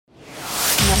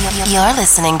You're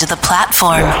listening to The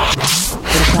Platform.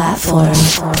 The Platform,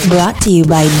 brought to you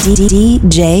by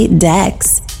DJ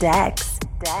Dex.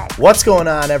 What's going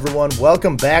on, everyone?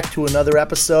 Welcome back to another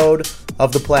episode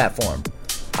of The Platform.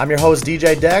 I'm your host,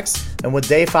 DJ Dex, and with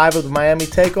day 5 of the Miami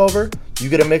Takeover, you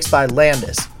get a mix by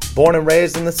Landis, born and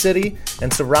raised in the city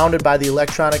and surrounded by the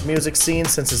electronic music scene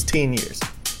since his teen years.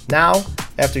 Now,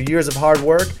 after years of hard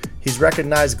work, he's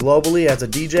recognized globally as a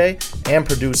DJ and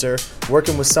producer,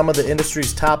 working with some of the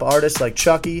industry's top artists like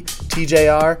Chucky,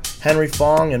 TJR, Henry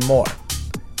Fong, and more.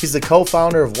 He's the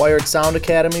co-founder of Wired Sound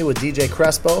Academy with DJ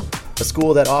Crespo, a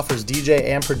school that offers DJ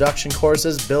and production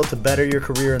courses built to better your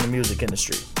career in the music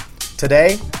industry.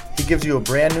 Today, he gives you a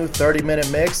brand new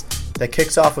 30-minute mix that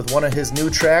kicks off with one of his new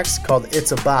tracks called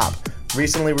It's a Bop,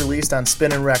 recently released on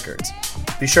Spinnin' Records.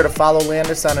 Be sure to follow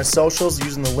Landis on his socials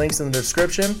using the links in the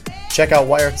description, check out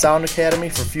Wired Sound Academy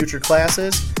for future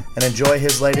classes, and enjoy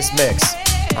his latest mix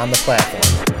on The Platform.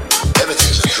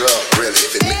 Everything's a drug, really.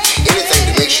 Anything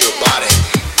that makes your body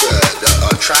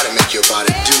try to make your body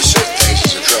do certain things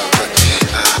is a drug. But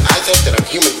I think that a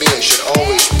human being should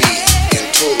always be in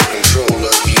total control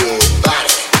of your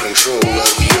body, control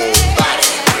of your body,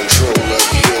 control of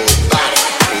your body,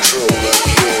 control of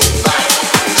your body,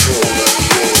 control of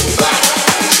your body,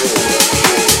 control of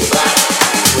your body,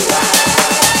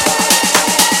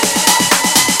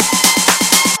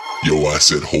 Yo, I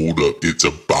said, hold up, it's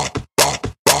a bop.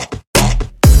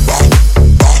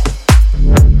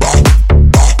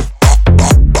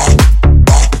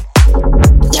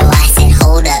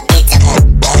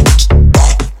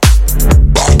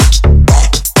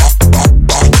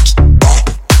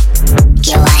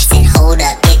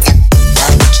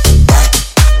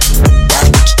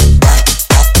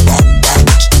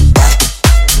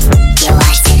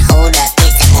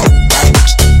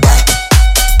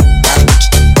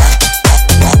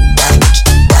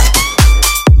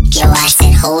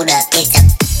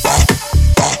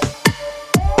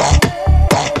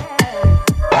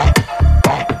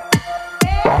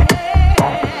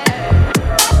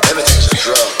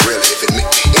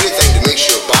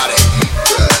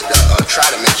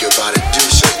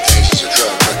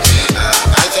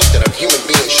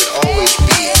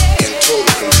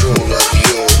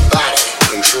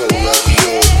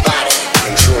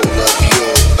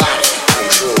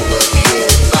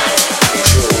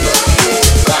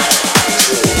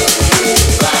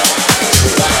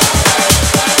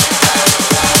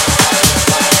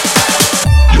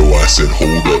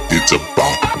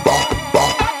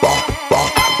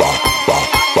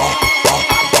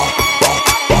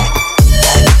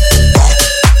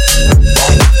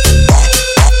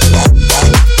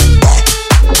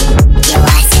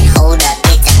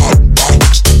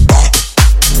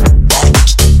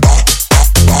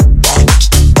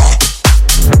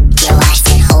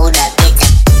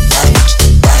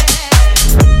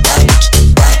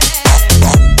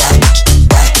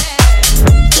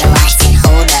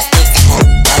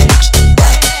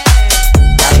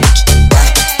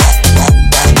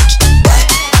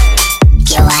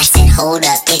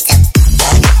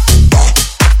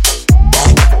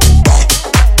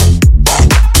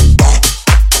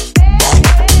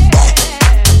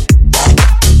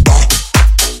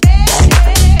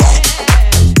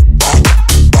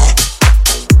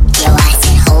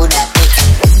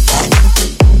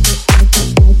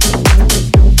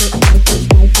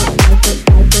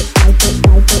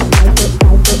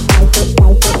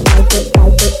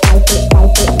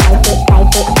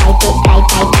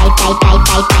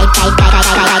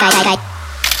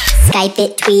 Type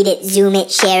it, tweet it, zoom it,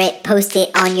 share it, post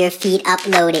it on your feed,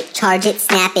 upload it, charge it,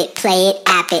 snap it, play it,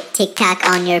 app it, TikTok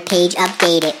on your page,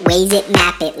 update it, Waze it,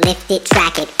 map it, lift it,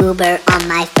 track it, Uber on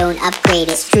my phone, upgrade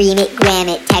it, stream it, gram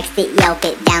it, text it, Yelp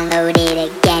it, download it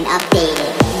again, update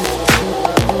it.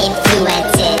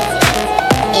 Influence it.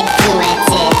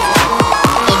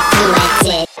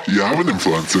 Yeah, I'm an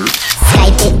influencer.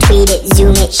 Type it, tweet it,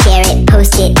 zoom it, share it,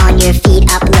 post it on your feed,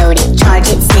 upload it, charge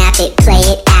it, snap it, play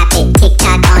it, app it,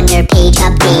 TikTok on your page,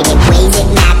 update it, Waze it,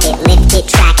 map it, lift it,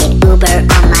 track it, Uber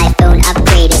on my phone,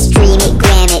 upgrade it, stream it,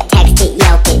 gram it, text it,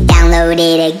 Yelp it, download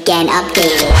it again,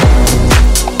 update it.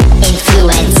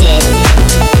 Influence it.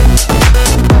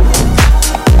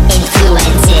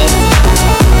 Influence it.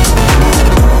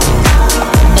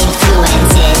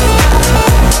 Influence it.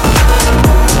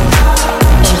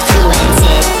 Influence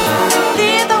it.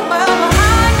 Leave the world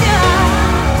behind you.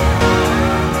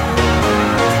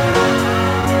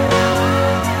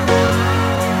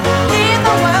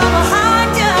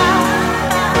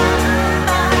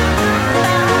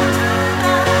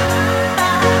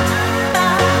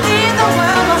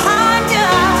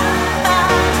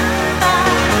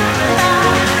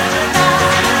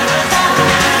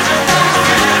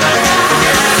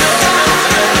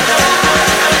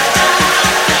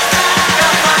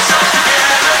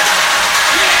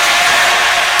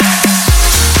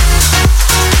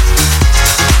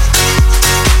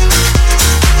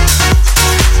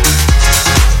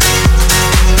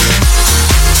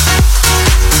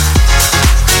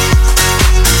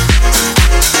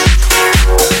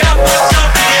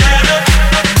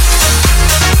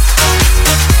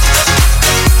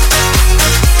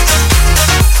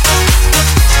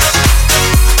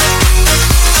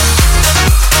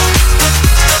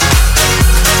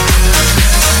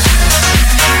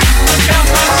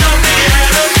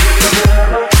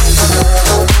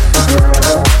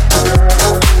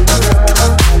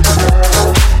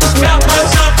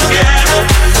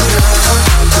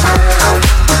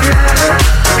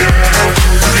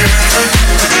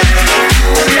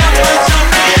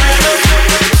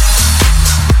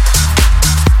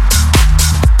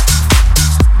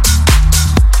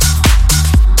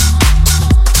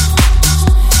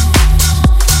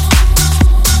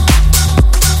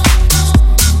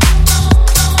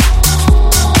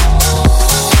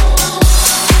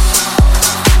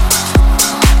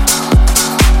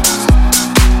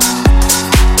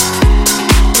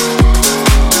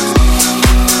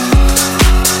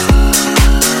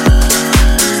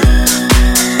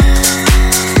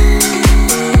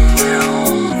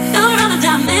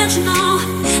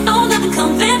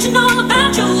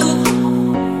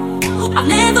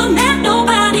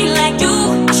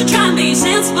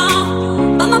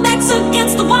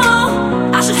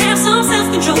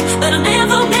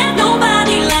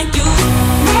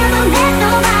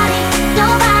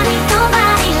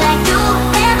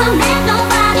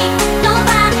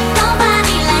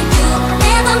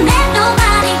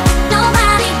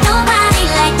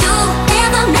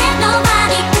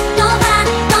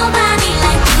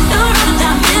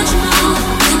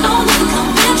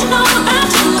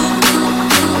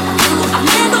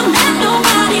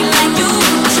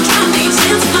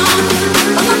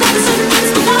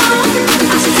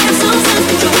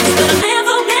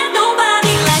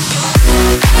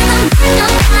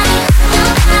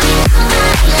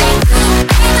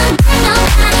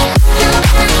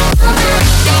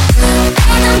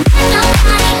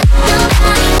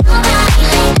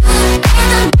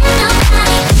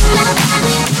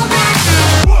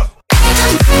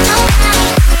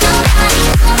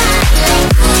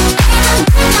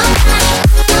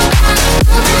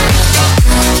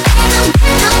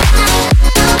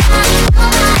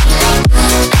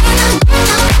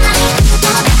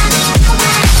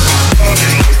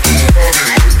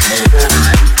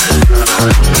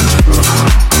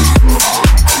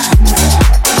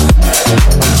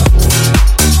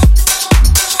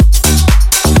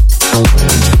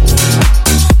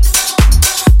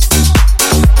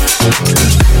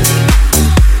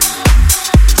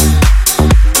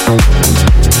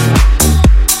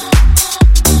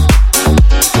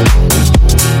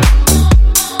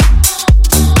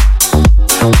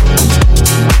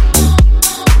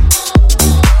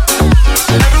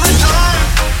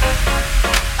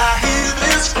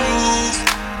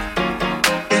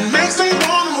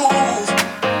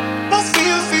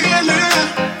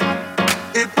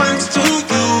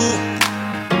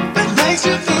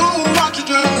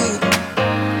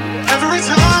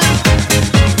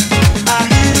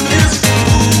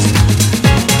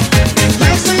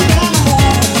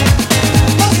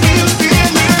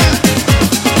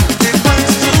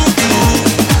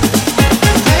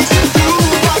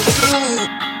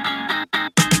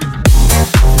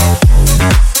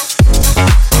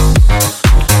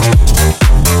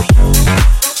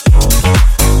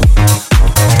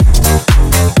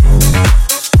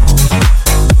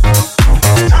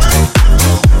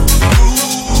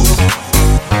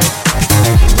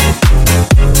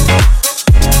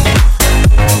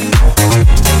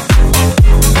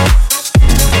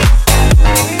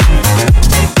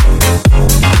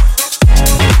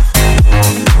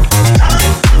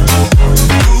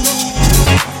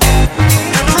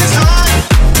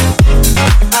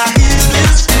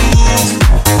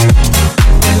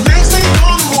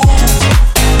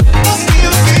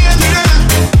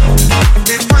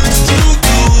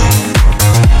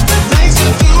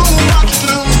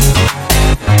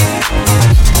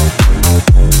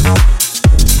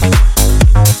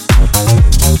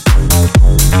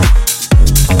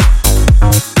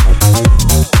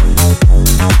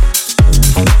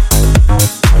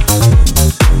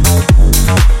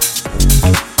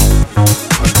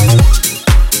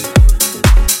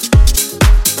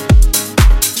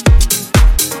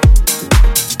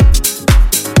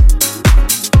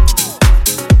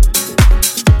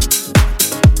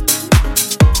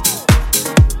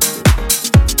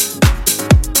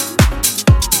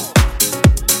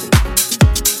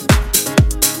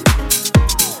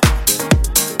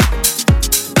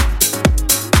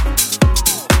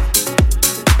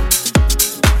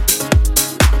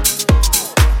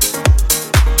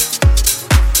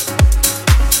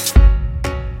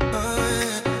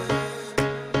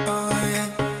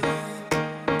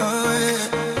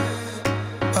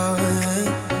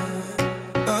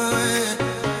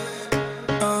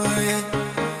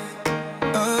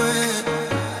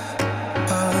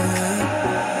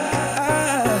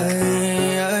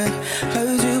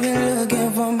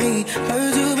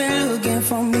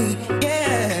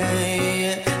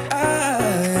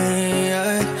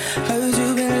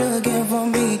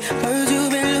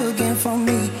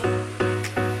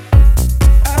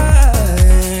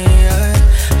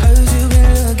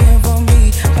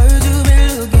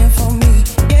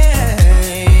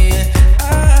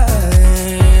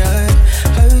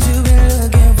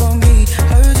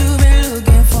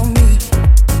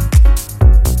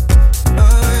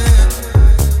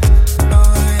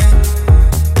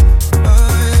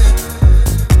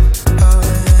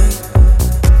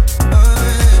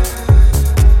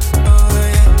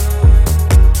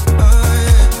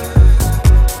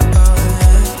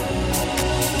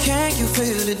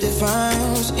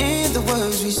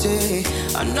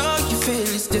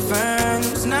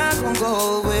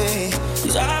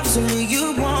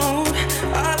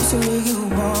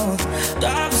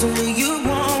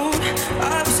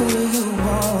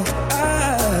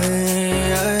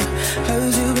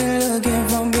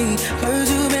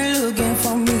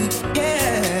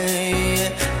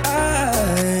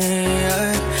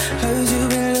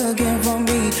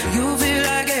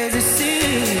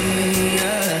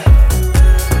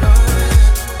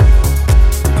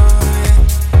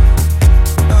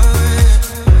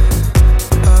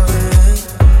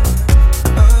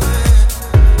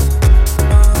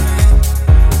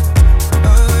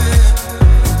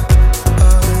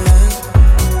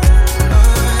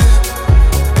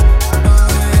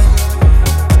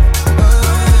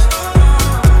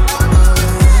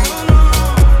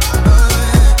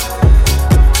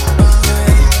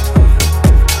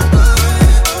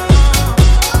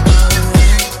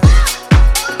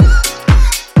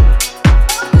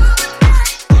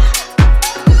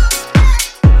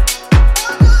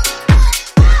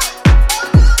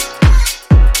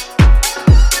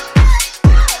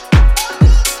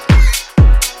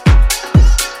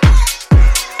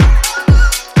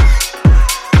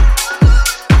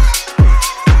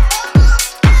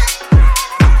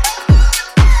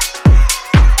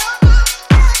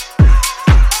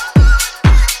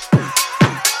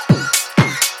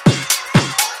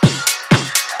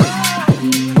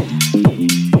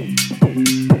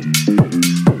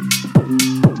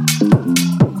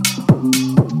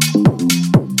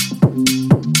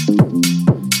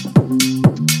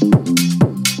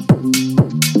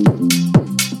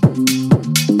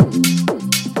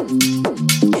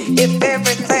 If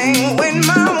everything went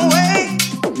my way,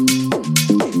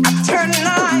 I'd turn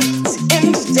nights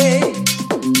into day.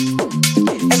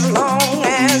 As long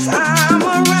as I'm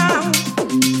around,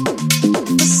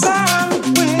 the sun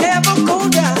will never go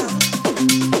down.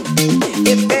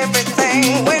 If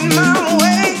everything went my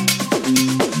way,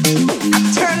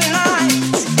 I'd turn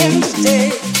nights into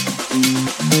day.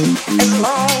 As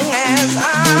long as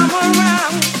I'm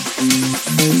around,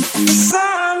 the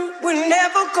sun will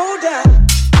never go down.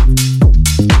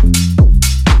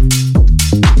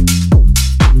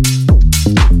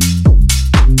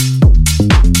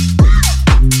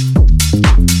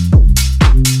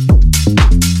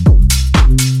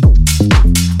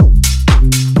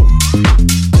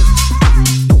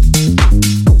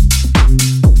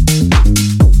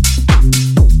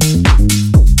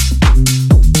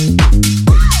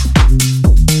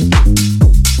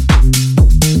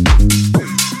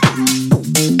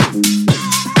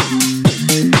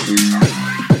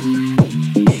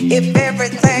 If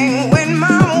everything went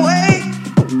my way,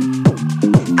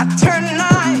 I'd turn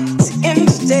nights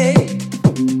into day.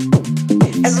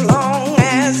 As long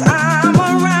as I'm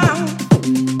around,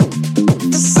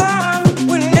 the sun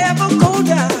will never go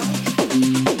down.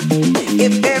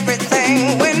 If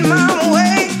everything went my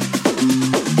way,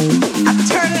 I'd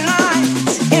turn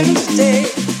nights into day.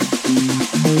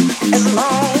 As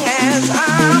long as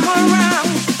I'm around,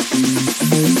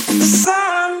 the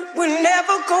sun will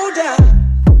never go down.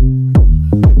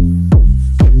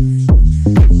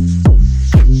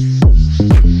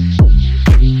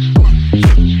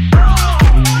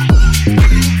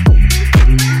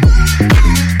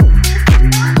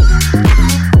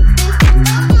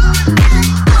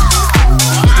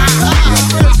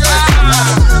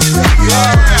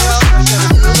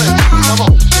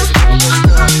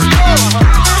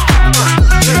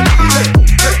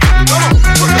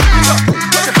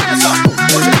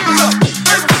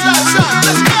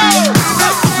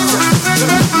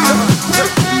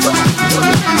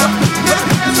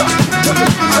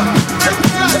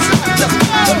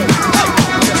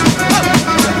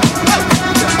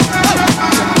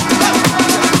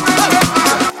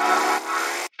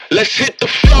 Let's hit the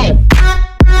floor.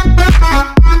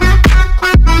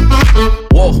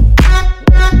 Whoa.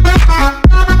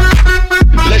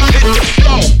 Let's hit the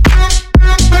floor.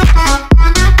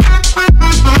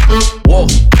 Whoa.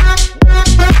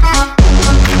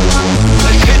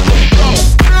 Let's hit the floor.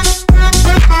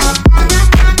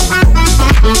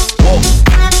 Whoa.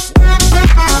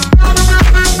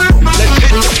 Let's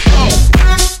hit the floor.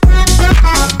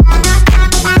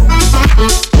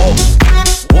 Whoa.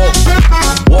 Whoa.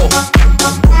 Whoa.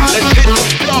 Let's hit the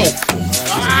floor.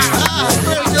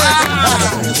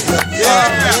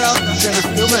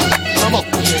 Come on.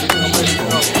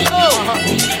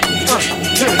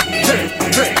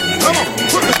 Come on.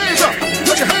 Put your hands up.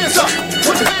 Put your hands up.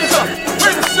 Put your hands up.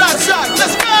 Bring the side.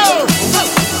 Let's go.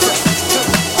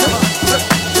 Come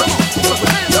on. Put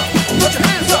your hands up. Put your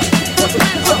hands up. Put your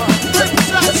hands up. Bring the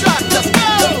side. Let's go.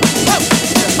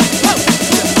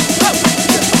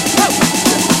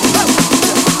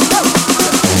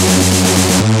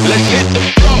 Let's hit the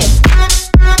floor.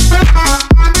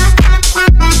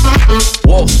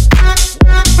 Whoa.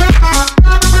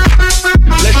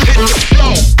 Let's hit the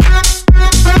floor.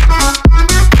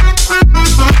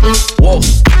 Whoa.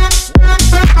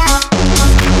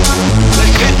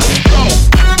 Let's hit the floor.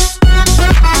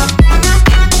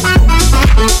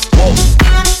 Whoa.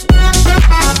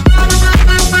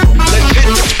 Let's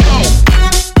hit the floor.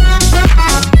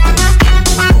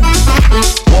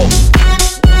 Whoa.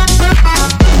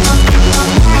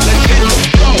 Let's hit the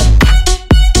floor.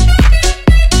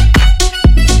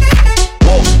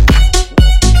 Whoa.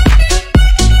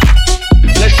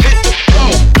 Let's hit the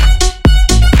floor.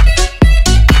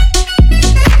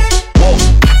 Whoa.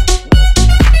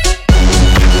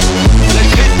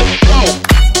 Let's hit the floor.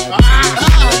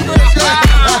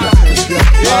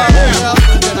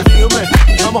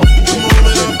 Come on.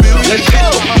 Let's hit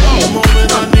the floor. The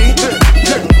moment I need it.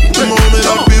 The moment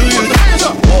I feel you.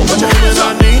 The moment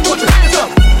I need.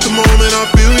 The moment I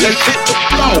feel you. Let's hit the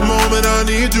floor. The moment I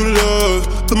need you, love.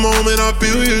 The moment I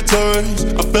feel your touch.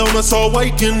 I feel my soul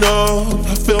waking up.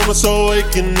 I feel my soul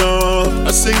waking up.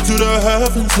 I sing to the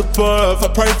heavens above. I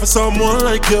pray for someone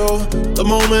like you. The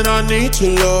moment I need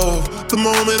your love. The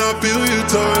moment I feel your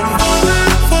touch.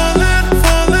 Falling, falling,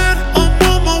 I'm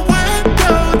on my way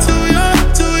down to you,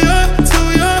 to you, to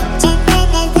you. I'm on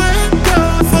my way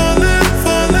down. Falling,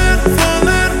 falling,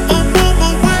 falling, I'm on my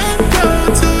way down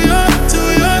to you, to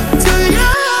you, to you.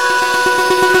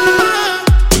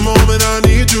 The moment I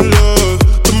need your love.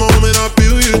 The moment I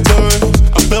feel your touch.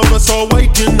 I feel my soul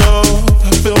waking up.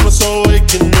 I feel my soul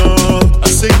waking up.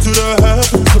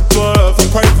 heavens above, I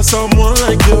pray for someone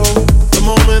like you. The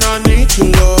moment I need your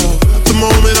love, the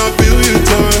moment I feel you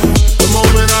touch, the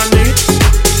moment I need,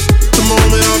 the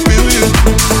moment I feel you,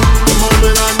 the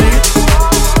moment I need,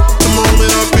 the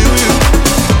moment I feel you,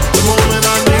 the moment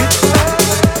I need,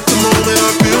 the moment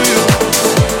I feel you,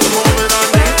 the moment I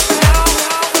need,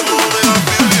 the moment I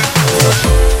feel you.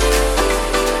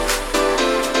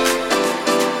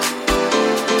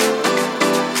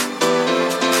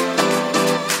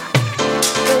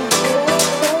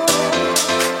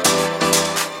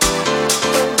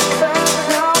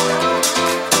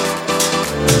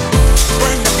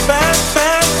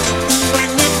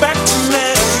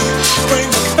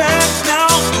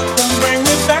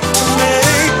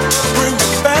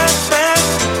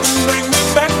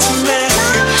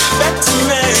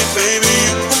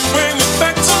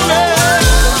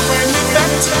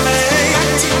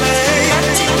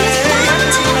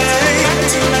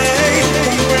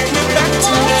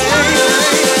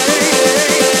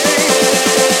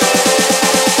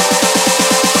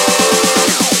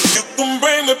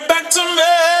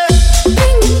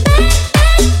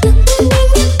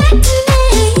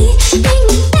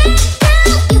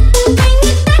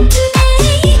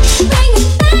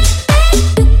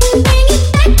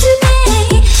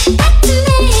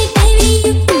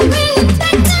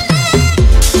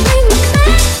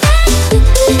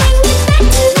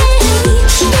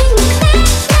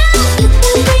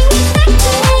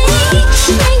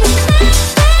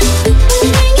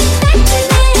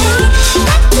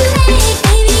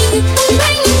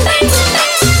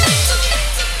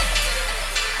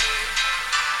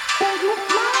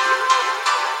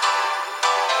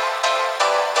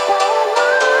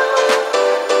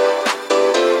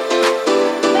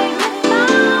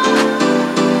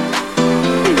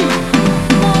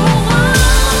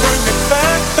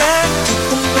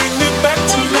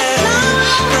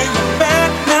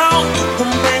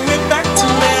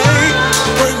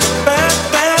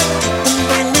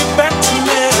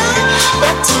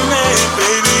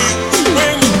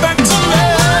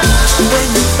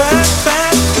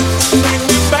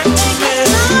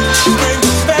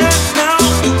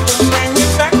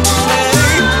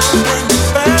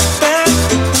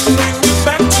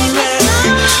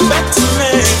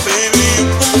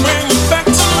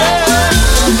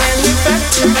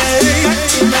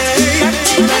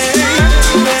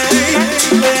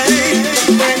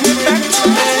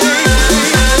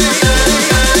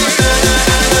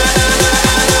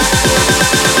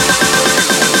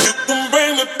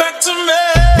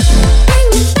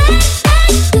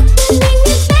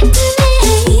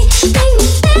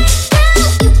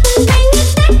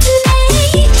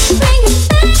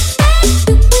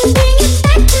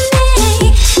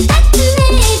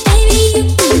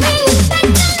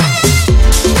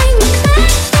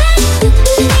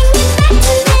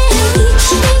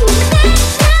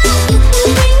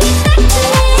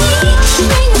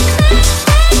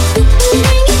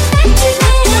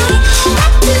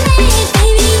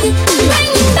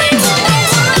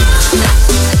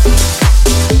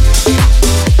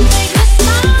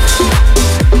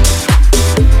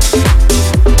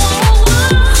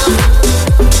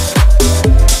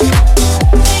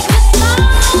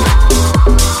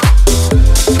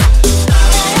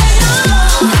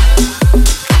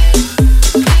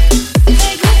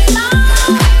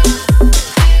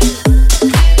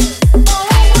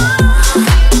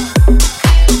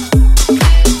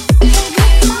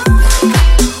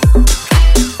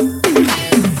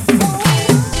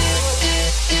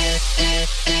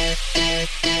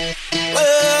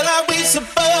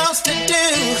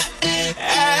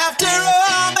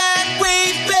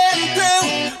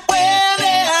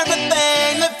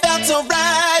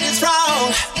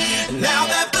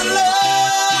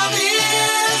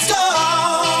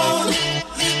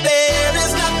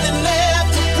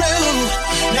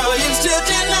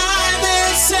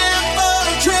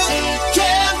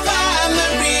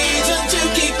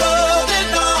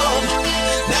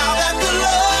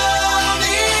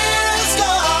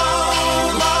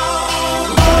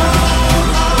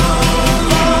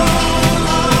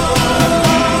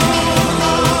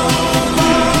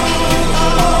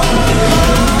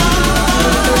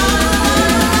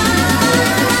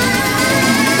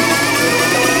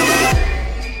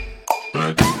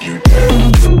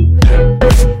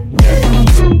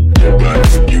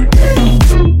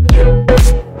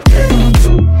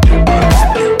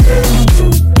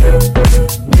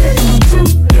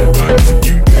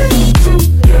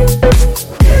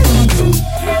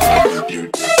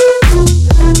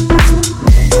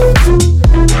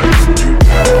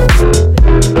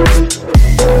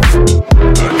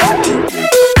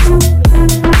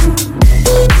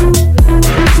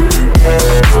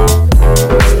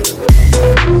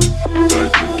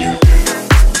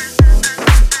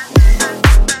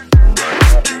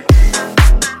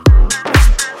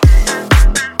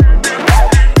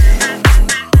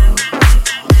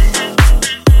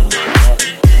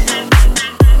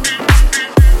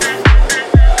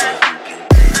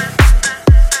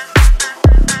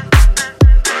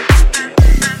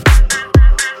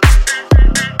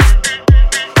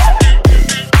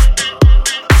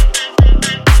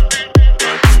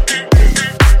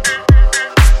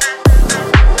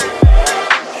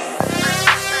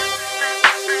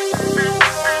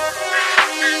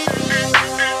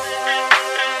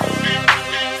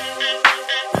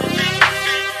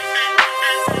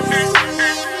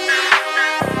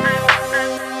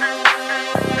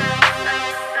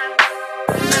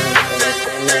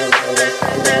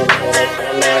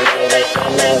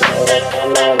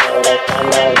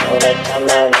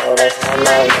 Come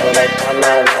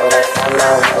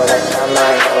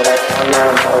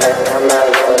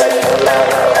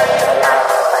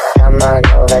on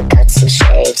over, cut some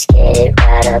shapes, get it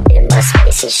right up in my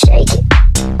space and shake it.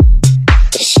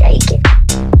 Just shake it.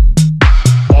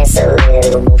 Dance a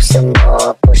little, move some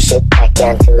more, push it back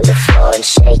down to the floor and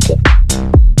shake it.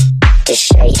 Just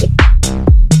shake it.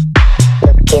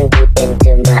 Looking deep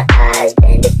into my eyes,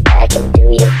 bend it back and do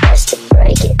your best to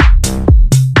break it.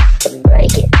 To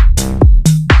break it.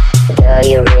 Girl,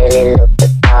 you really look the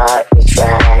part, reach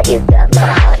right out, you got my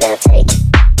heart, now take it.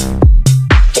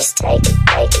 Just take it,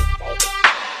 take it, take it.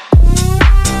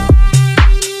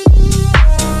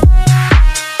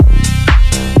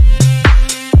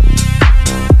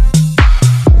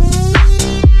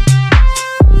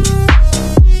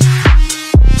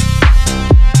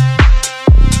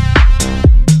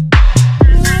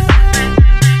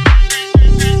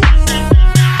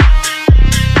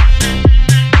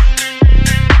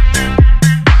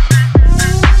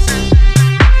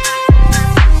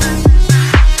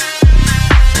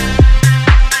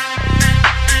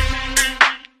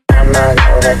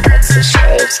 Cut some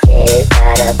shapes, get it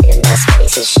right up in my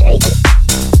space and shake it.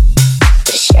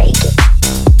 Just shake it.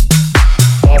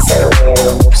 Dance a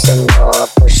little, move some more,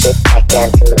 push it back down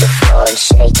to the floor and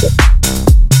shake it.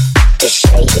 Just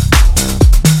shake it.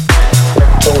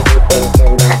 Looking deep into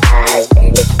my eyes,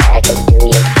 bend it back and do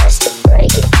your best to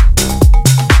break it.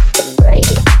 To break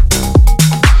it.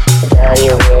 Girl,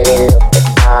 you really look the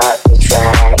part, reach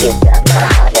right out, you got my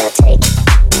heart, now take it.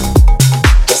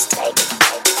 Just take it.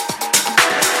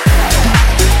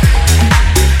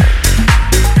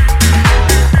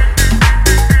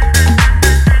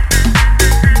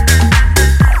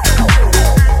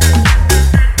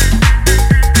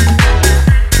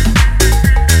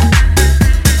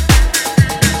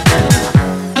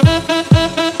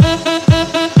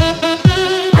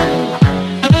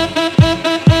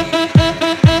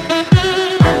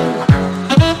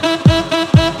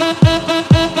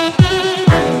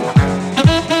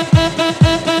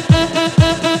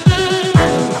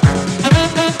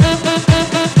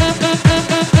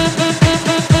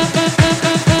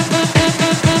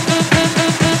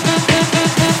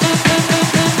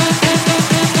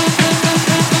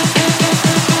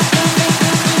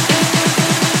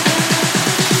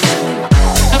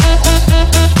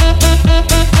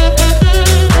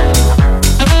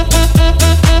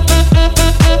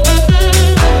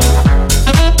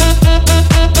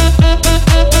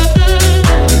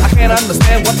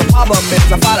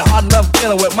 I find it hard enough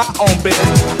dealing with my own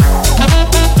business.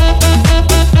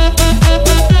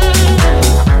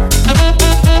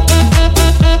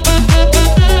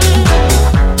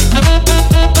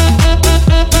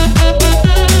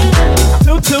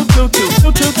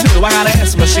 Two. I got an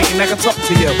answer machine that can talk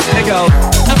to you. It goes.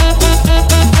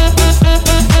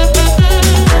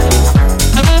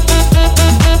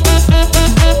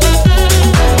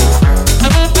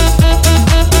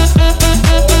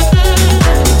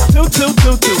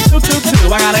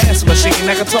 Two. I got an answer machine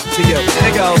that can talk to you.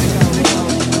 It goes.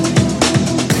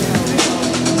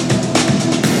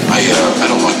 I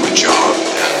don't like my job,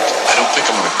 and I don't think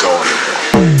I'm gonna go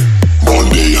anywhere.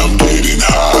 Monday I'm getting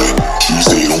high.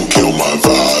 Tuesday don't kill my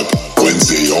vibe.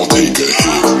 Wednesday I'll take a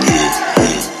hit.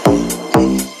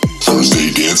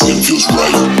 Thursday dancing feels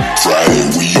right. Friday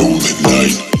we own the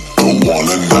night. Don't want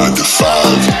a 9 to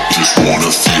 5. Just wanna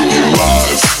feel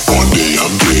alive. Monday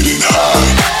I'm getting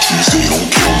high. Tuesday don't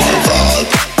kill my vibe.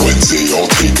 Wednesday I'll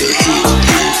take a hit.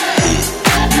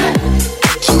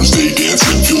 Thursday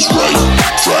dancing feels right.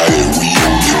 Friday we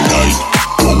own the night.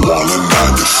 Don't want a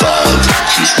 9 to 5.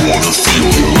 Just wanna feel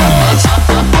alive.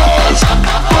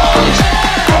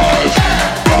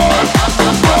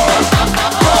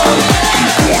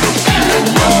 Just wanna feel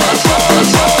alive.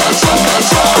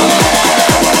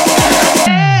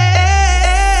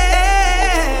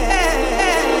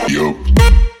 Yup.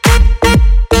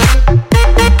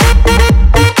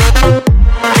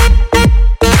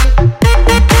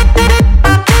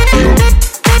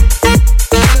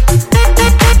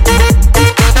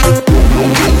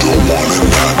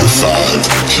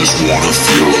 Just wanna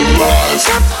feel alive.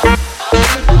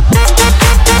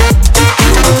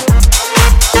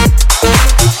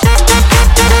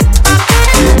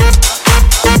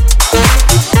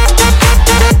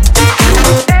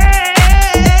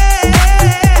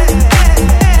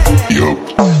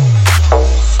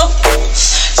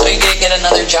 So you gonna get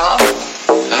another job?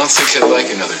 I don't think I'd like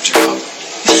another job.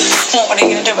 What are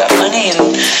you gonna do about money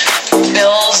and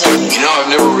bills and... You know, I've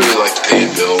never really liked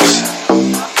paying bills.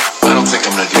 I don't think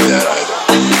I'm gonna do that either.